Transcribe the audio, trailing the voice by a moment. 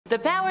The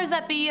powers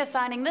that be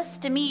assigning this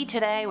to me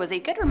today was a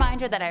good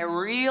reminder that I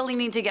really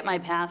need to get my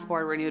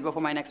passport renewed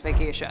before my next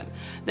vacation.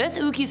 This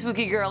ookie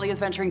spooky girlie is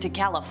venturing to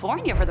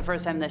California for the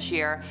first time this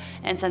year,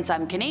 and since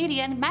I'm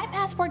Canadian, my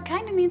passport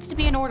kinda needs to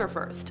be in order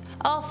first.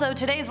 Also,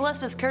 today's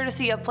list is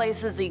courtesy of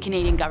places the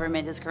Canadian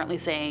government is currently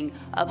saying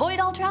avoid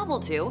all travel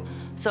to,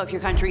 so if your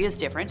country is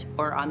different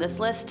or on this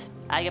list,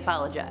 I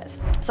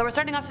apologize. So we're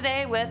starting off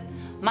today with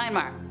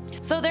Myanmar.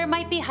 So there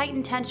might be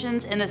heightened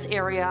tensions in this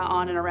area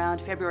on and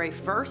around February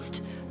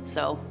 1st,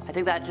 so I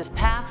think that just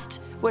passed,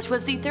 which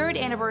was the 3rd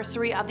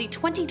anniversary of the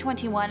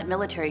 2021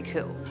 military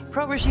coup.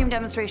 Pro-regime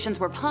demonstrations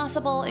were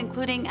possible,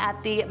 including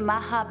at the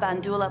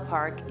Mahabandula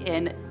Park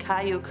in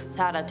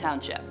Kayuktara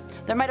Township.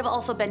 There might have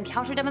also been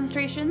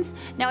counter-demonstrations.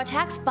 Now,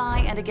 attacks by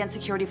and against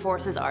security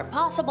forces are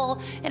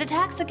possible, and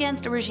attacks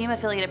against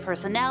regime-affiliated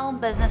personnel,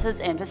 businesses,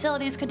 and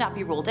facilities could not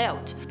be ruled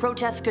out.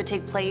 Protests could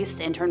take place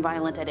and turn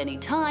violent at any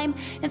time,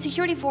 and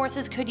security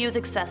forces could use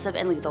excessive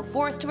and lethal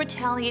force to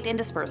retaliate and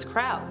disperse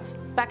crowds.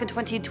 Back in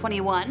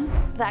 2021,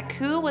 that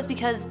coup was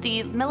because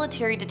the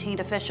military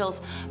detained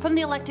officials from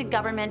the elected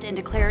government and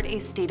declared a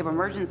state of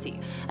emergency,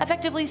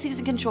 effectively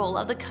seizing control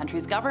of the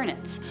country's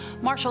governance.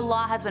 Martial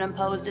law has been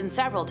imposed in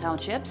several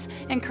townships,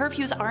 and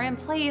curfews are in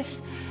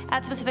place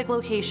at specific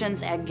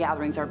locations and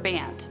gatherings are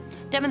banned.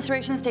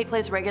 Demonstrations take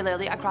place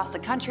regularly across the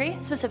country,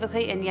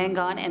 specifically in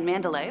Yangon and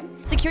Mandalay.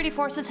 Security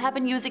forces have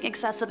been using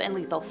excessive and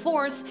lethal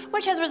force,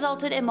 which has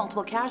resulted in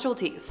multiple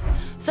casualties.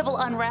 Civil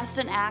unrest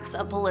and acts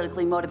of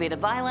politically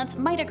motivated violence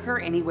might occur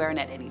anywhere and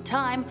at any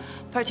time,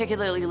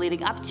 particularly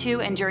leading up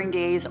to and during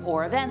days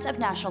or events of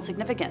national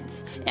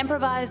significance.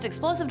 Improvised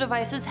explosive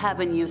devices have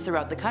been used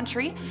throughout the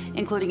country,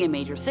 including in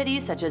major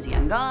cities such as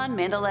Yangon,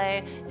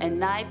 Mandalay, and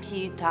Nai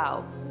Pi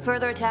Tao.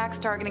 Further attacks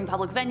targeting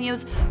public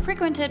venues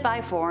frequented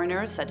by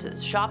foreigners such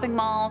as shopping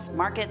malls,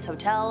 markets,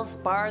 hotels,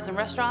 bars, and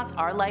restaurants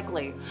are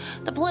likely.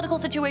 The political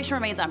situation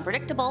remains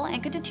unpredictable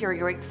and could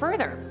deteriorate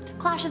further.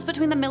 Clashes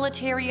between the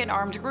military and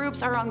armed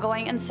groups are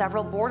ongoing in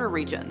several border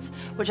regions,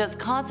 which has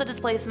caused the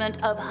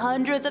displacement of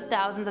hundreds of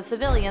thousands of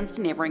civilians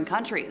to neighboring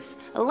countries.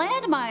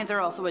 Landmines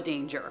are also a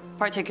danger,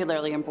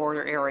 particularly in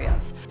border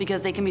areas,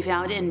 because they can be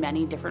found in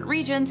many different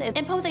regions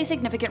and pose a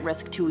significant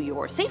risk to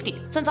your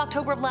safety. Since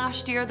October of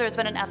last year, there's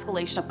been an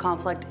escalation of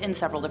conflict in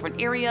several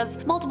different areas.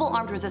 Multiple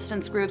armed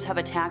resistance groups have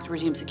attacked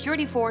regime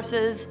security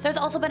forces. There's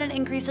also been an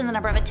increase in the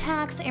number of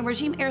attacks and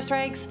regime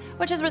airstrikes,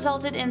 which has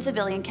resulted in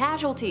civilian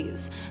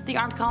casualties. The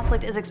armed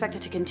conflict is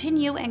expected to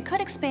continue and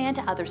could expand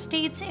to other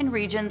states and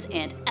regions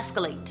and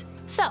escalate.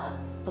 So,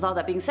 with all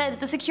that being said,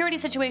 the security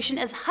situation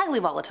is highly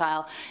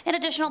volatile, and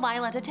additional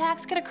violent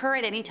attacks could occur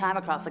at any time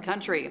across the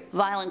country.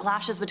 Violent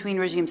clashes between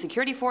regime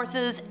security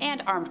forces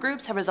and armed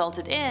groups have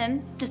resulted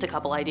in, just a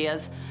couple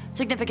ideas,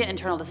 significant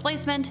internal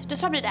displacement,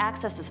 disrupted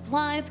access to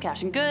supplies,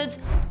 cash and goods,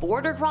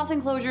 border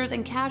crossing closures,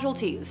 and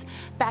casualties.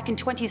 Back in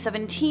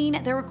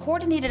 2017, there were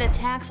coordinated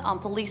attacks on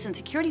police and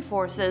security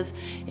forces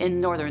in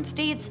northern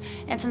states,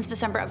 and since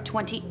December of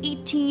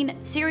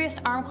 2018, serious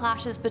armed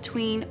clashes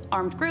between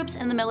armed groups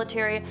and the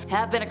military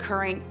have been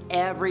occurring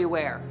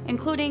everywhere,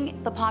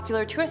 including the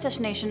popular tourist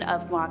destination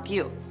of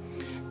Morocco.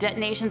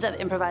 Detonations of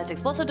improvised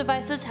explosive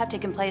devices have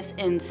taken place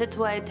in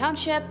Sitwe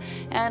Township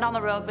and on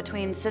the road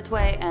between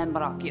Sitwe and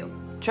Morocco.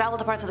 Travel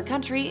to parts of the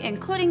country,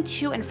 including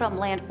to and from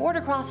land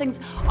border crossings,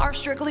 are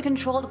strictly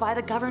controlled by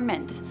the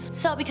government.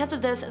 So because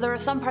of this, there are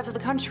some parts of the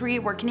country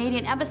where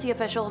Canadian embassy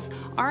officials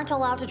aren't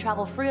allowed to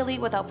travel freely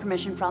without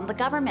permission from the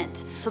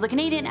government. So the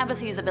Canadian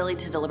embassy's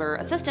ability to deliver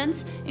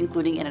assistance,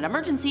 including in an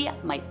emergency,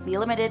 might be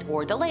limited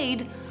or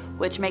delayed,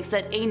 which makes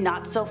it a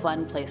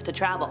not-so-fun place to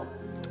travel.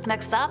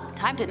 Next up,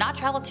 time to not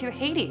travel to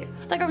Haiti.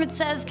 The government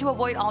says to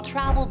avoid all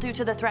travel due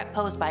to the threat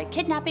posed by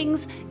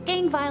kidnappings,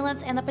 gang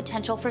violence, and the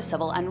potential for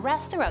civil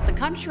unrest throughout the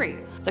country.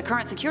 The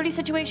current security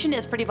situation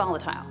is pretty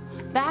volatile.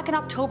 Back in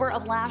October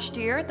of last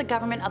year, the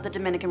government of the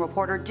Dominican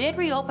Republic did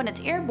reopen its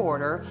air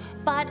border,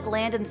 but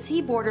land and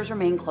sea borders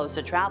remain closed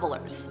to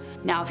travelers.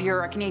 Now, if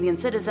you're a Canadian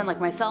citizen like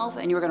myself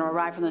and you're going to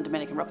arrive from the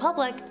Dominican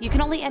Republic, you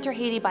can only enter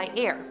Haiti by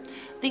air.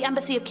 The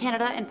Embassy of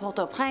Canada in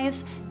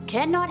Port-au-Prince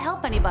cannot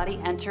help anybody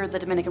enter the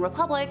Dominican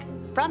Republic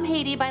from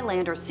Haiti by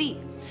land or sea.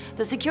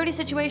 The security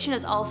situation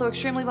is also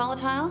extremely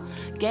volatile.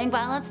 Gang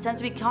violence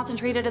tends to be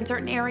concentrated in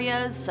certain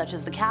areas, such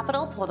as the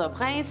capital,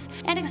 Port-au-Prince,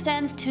 and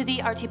extends to the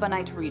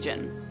Artibonite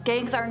region.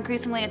 Gangs are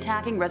increasingly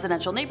attacking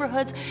residential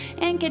neighborhoods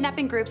and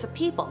kidnapping groups of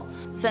people,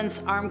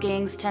 since armed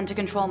gangs tend to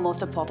control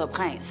most of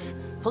Port-au-Prince.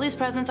 Police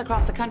presence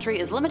across the country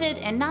is limited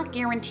and not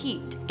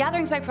guaranteed.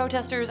 Gatherings by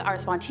protesters are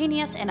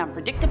spontaneous and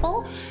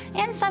unpredictable,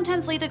 and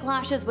sometimes lead to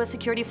clashes with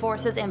security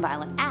forces and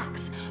violent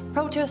acts.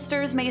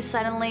 Protesters may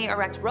suddenly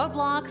erect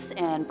roadblocks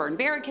and burn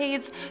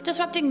barricades,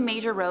 disrupting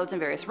major roads in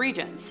various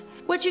regions,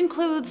 which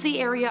includes the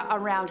area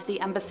around the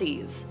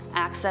embassies.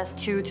 Access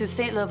to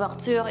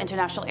Saint-Louverture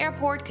International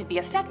Airport could be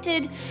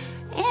affected,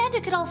 and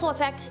it could also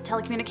affect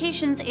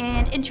telecommunications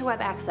and interweb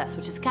access,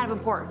 which is kind of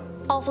important.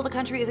 Also, the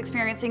country is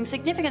experiencing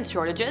significant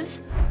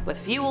shortages with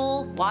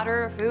fuel,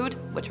 water, food,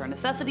 which are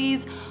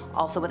necessities,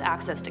 also with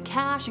access to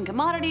cash and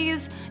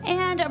commodities,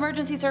 and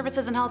emergency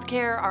services and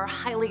healthcare are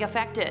highly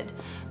affected.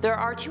 There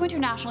are 2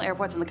 international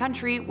airports in the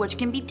country, which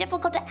can be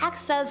difficult to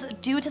access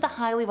due to the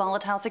highly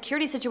volatile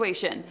security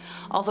situation.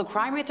 Also,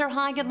 crime rates are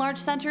high in large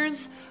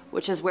centers,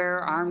 which is where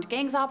armed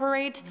gangs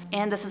operate,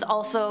 and this is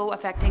also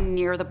affecting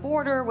near the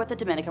border with the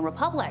Dominican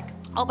Republic.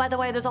 Oh, by the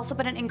way, there's also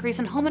been an increase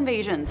in home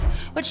invasions,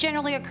 which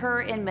generally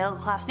occur in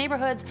middle-class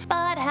neighborhoods,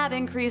 but have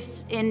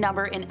increased in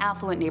number in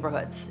affluent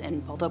neighborhoods,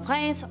 in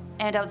Port-au-Prince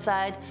and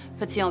outside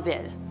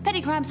Pétionville.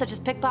 Petty crimes such as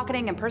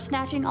pickpocketing and purse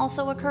snatching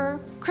also occur.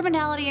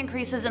 Criminality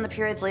increases in the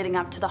periods leading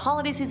up to the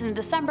holiday season in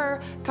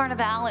December,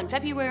 Carnival in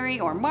February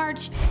or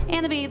March,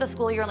 and the beginning of the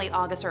school year in late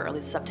August or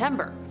early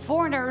September.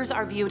 Foreigners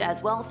are viewed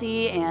as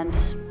wealthy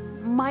and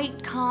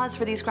might cause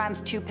for these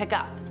crimes to pick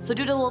up. So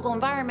due to the local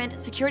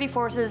environment, security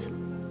forces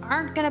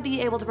aren't going to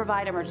be able to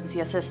provide emergency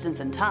assistance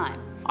in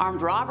time.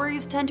 Armed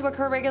robberies tend to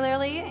occur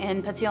regularly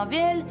in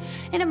Pétionville,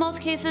 and in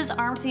most cases,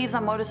 armed thieves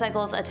on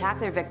motorcycles attack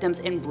their victims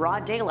in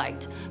broad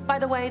daylight. By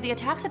the way, the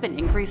attacks have been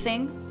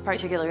increasing,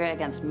 particularly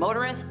against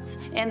motorists,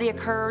 and they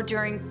occur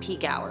during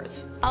peak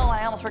hours. Oh, and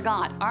I almost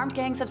forgot, armed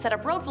gangs have set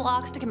up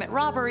roadblocks to commit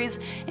robberies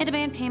and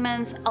demand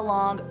payments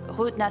along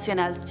Route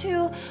Nationale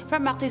 2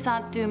 from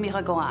Martissant to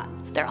Miragoâne.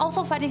 They're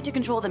also fighting to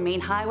control the main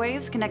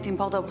highways connecting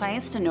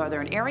Port-au-Prince to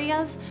northern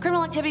areas.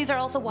 Criminal activities are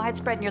also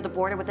widespread near the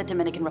border with the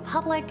Dominican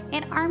Republic,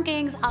 and armed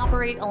gangs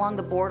operate along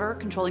the border,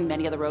 controlling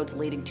many of the roads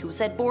leading to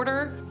said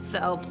border.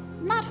 So,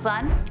 not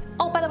fun.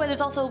 Oh, by the way,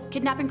 there's also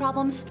kidnapping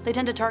problems. They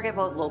tend to target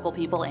both local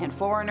people and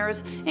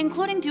foreigners,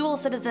 including dual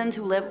citizens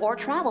who live or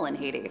travel in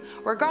Haiti,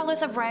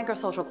 regardless of rank or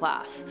social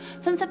class.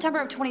 Since September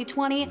of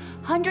 2020,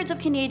 hundreds of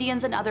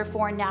Canadians and other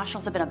foreign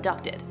nationals have been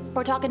abducted.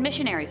 We're talking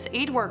missionaries,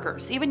 aid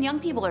workers, even young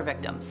people are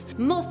victims.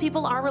 Most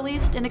people are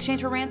released in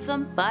exchange for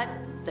ransom, but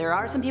there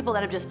are some people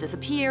that have just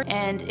disappeared,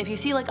 and if you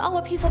see like, oh,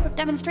 a peaceful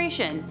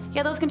demonstration,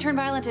 yeah, those can turn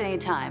violent at any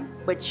time,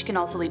 which can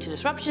also lead to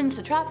disruptions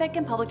to traffic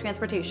and public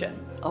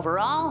transportation.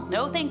 Overall,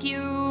 no thank you.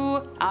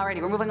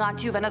 Alrighty, we're moving on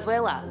to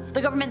Venezuela.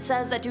 The government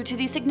says that due to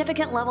the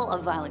significant level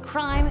of violent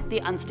crime, the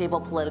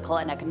unstable political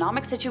and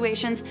economic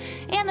situations,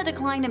 and the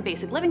decline in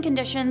basic living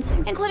conditions,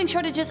 including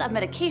shortages of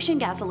medication,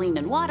 gasoline,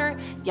 and water,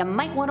 you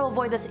might want to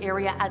avoid this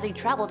area as a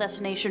travel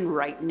destination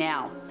right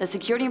now. The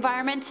security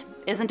environment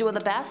isn't doing the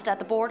best at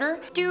the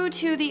border due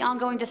to the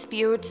ongoing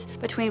dispute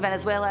between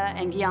Venezuela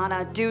and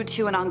Guyana due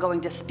to an ongoing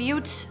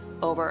dispute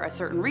over a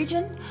certain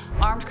region.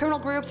 Armed criminal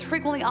groups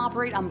frequently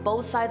operate on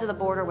both sides of the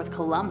border with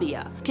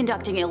Colombia,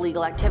 conducting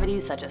illegal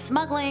activities such as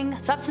smuggling,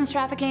 substance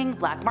trafficking,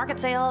 black market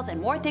sales,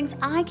 and more things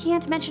I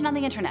can't mention on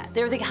the internet.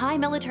 There is a high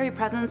military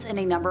presence in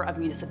a number of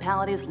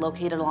municipalities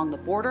located along the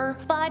border,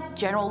 but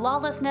general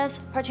lawlessness,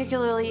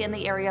 particularly in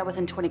the area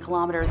within 20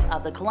 kilometers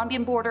of the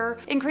Colombian border,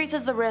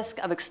 increases the risk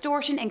of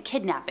extortion and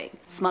kidnapping.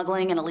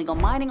 Smuggling and illegal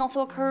mining also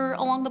occur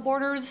along the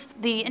borders.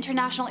 The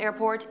international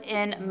airport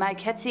in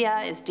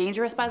Maiquetía is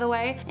dangerous, by the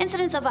way.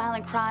 Incidents of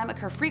violent crime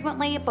occur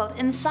frequently, both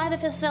inside the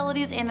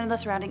facilities and in the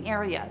surrounding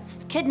areas.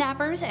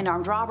 Kidnappers and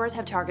armed robbers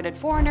have targeted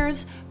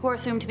foreigners who are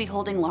assumed to be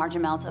holding large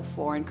amounts of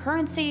foreign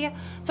currency,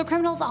 so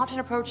criminals often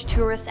approach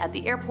tourists at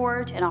the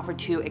airport and offer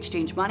to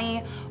exchange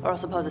money or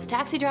also pose as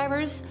taxi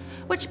drivers,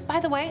 which, by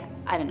the way,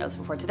 I didn't know this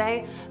before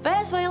today,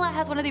 Venezuela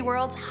has one of the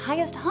world's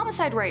highest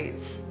homicide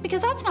rates,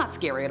 because that's not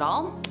scary at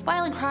all.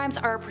 Violent crimes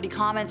are pretty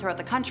common throughout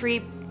the country,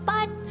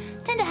 but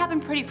tend to happen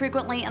pretty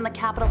frequently in the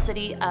capital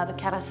city of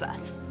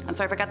Caracas. I'm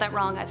sorry if I got that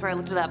wrong, I swear I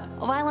looked it up.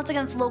 Violence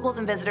against locals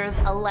and visitors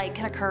alike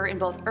can occur in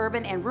both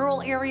urban and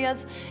rural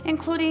areas,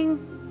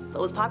 including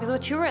those popular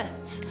with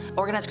tourists.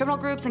 Organized criminal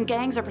groups and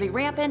gangs are pretty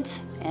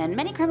rampant, and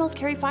many criminals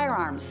carry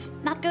firearms.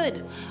 Not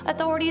good.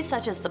 Authorities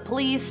such as the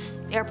police,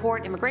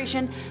 airport,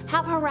 immigration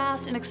have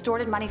harassed and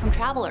extorted money from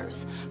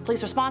travelers.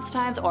 Police response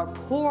times are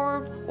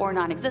poor or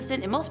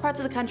non-existent in most parts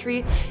of the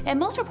country, and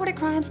most reported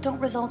crimes don't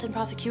result in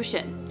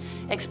prosecution.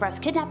 Express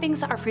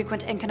kidnappings are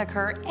frequent and can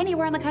occur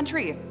anywhere in the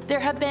country. There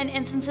have been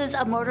instances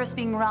of motorists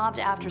being robbed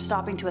after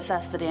stopping to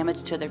assess the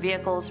damage to their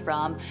vehicles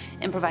from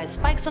improvised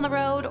spikes on the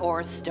road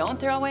or stone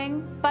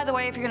throwing. By the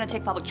way, if you're going to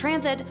take public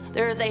transit,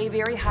 there is a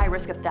very high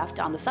risk of theft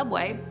on the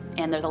subway,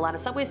 and there's a lot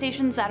of subway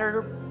stations that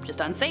are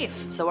just unsafe.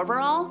 So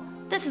overall,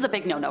 this is a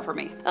big no-no for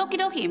me. Okie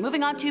dokie,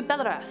 moving on to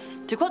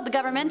Belarus. To quote the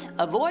government,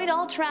 avoid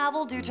all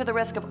travel due to the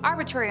risk of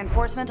arbitrary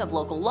enforcement of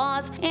local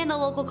laws and the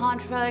local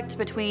conflict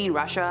between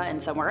Russia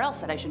and somewhere else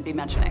that I shouldn't be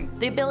mentioning.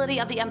 The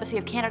ability of the Embassy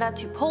of Canada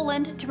to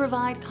Poland to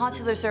provide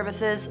consular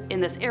services in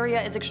this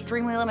area is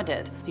extremely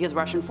limited because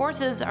Russian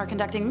forces are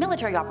conducting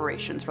military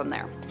operations from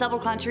there. Several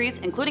countries,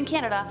 including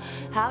Canada,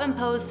 have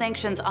imposed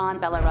sanctions on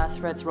Belarus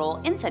for its role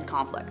in said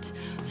conflict.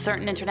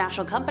 Certain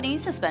international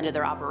companies suspended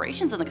their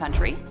operations in the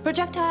country.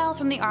 Projectiles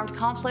from the armed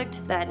conflict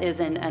that is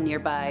in a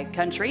nearby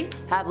country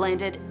have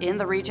landed in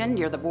the region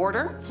near the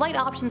border. Flight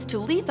options to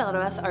leave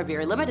Belarus are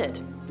very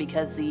limited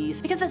because the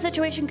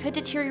situation could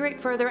deteriorate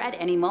further at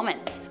any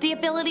moment. The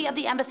ability of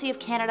the Embassy of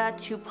Canada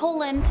to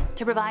Poland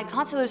to provide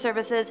consular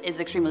services is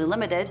extremely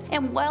limited,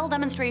 and while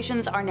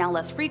demonstrations are now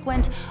less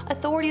frequent,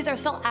 authorities are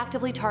still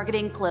actively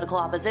targeting political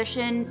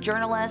opposition,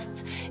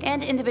 journalists,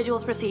 and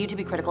individuals perceived to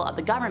be critical of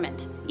the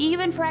government,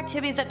 even for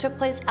activities that took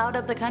place out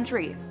of the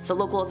country. So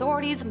local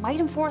authorities might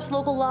enforce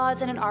local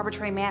laws in an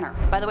arbitrary manner.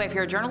 By the way, if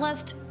you're a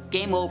journalist,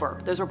 game over.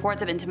 There's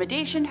reports of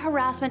intimidation,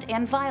 harassment,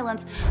 and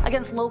violence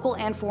against local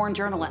and foreign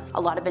journalists.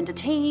 A lot have been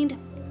detained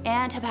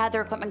and have had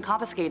their equipment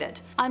confiscated.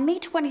 On May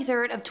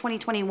 23rd of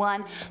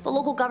 2021, the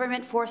local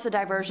government forced the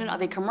diversion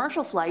of a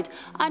commercial flight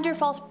under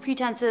false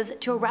pretenses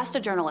to arrest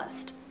a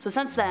journalist. So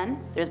since then,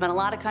 there's been a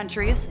lot of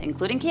countries,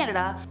 including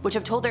Canada, which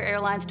have told their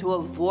airlines to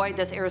avoid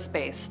this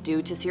airspace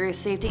due to serious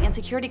safety and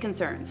security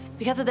concerns.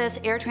 Because of this,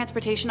 air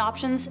transportation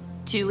options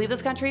to leave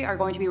this country are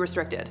going to be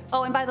restricted.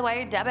 Oh, and by the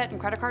way, debit and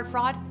credit card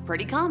fraud,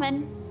 pretty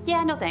common.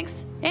 Yeah, no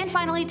thanks. And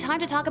finally, time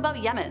to talk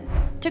about Yemen.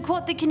 To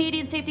quote the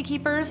Canadian safety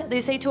keepers,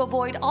 they say to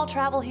avoid all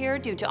travel here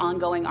due to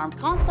ongoing armed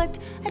conflict,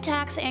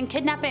 attacks, and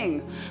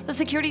kidnapping. The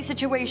security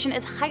situation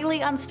is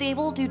highly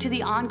unstable due to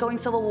the ongoing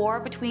civil war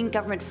between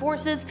government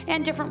forces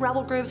and different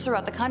rebel groups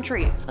throughout the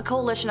country. A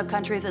coalition of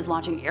countries is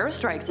launching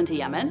airstrikes into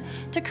Yemen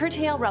to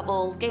curtail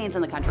rebel gains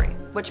in the country,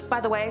 which, by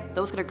the way,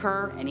 those could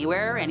occur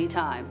anywhere,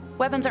 anytime.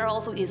 Weapons are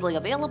also easily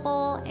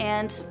available,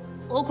 and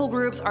local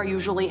groups are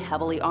usually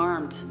heavily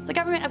armed. The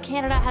government of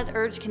Canada has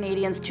urged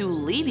Canadians to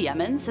leave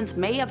Yemen since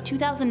May of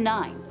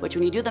 2009, which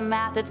when you do the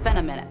math, it's been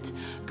a minute.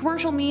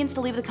 Commercial means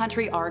to leave the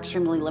country are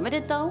extremely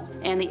limited though,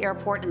 and the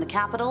airport in the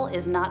capital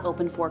is not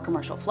open for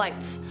commercial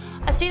flights.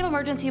 A state of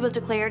emergency was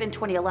declared in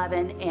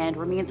 2011 and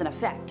remains in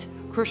effect.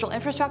 Crucial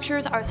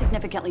infrastructures are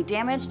significantly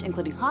damaged,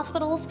 including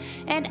hospitals,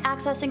 and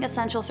accessing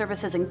essential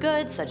services and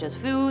goods such as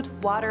food,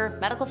 water,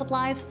 medical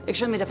supplies,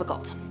 extremely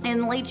difficult.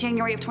 In late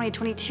January of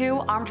 2022,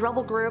 armed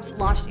rebel groups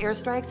launched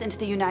airstrikes into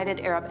the United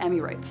Arab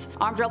Emirates.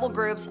 Armed rebel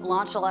groups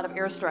launched a lot of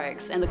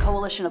airstrikes, and the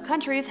coalition of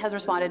countries has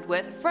responded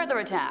with further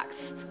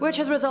attacks, which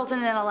has resulted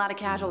in a lot of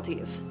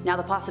casualties. Now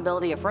the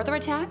possibility of further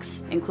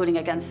attacks, including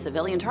against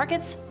civilian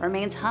targets,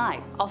 remains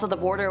high. Also, the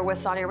border with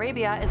Saudi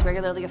Arabia is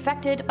regularly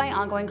affected by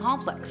ongoing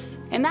conflicts.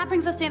 And that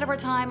brings us to the end of our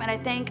time, and I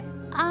think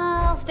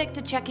I'll stick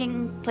to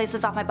checking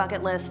places off my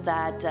bucket list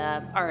that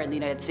are in the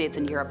United States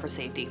and Europe for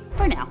safety.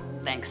 For now.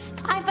 Thanks.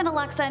 I've been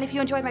Alexa, and if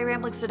you enjoyed my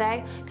ramblings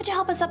today, could you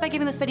help us out by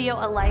giving this video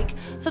a like,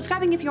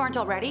 subscribing if you aren't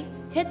already,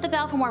 hit the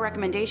bell for more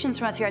recommendations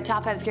from us here at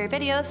Top 5 Scary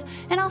Videos,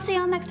 and I'll see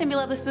you all next time, you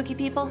lovely spooky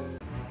people.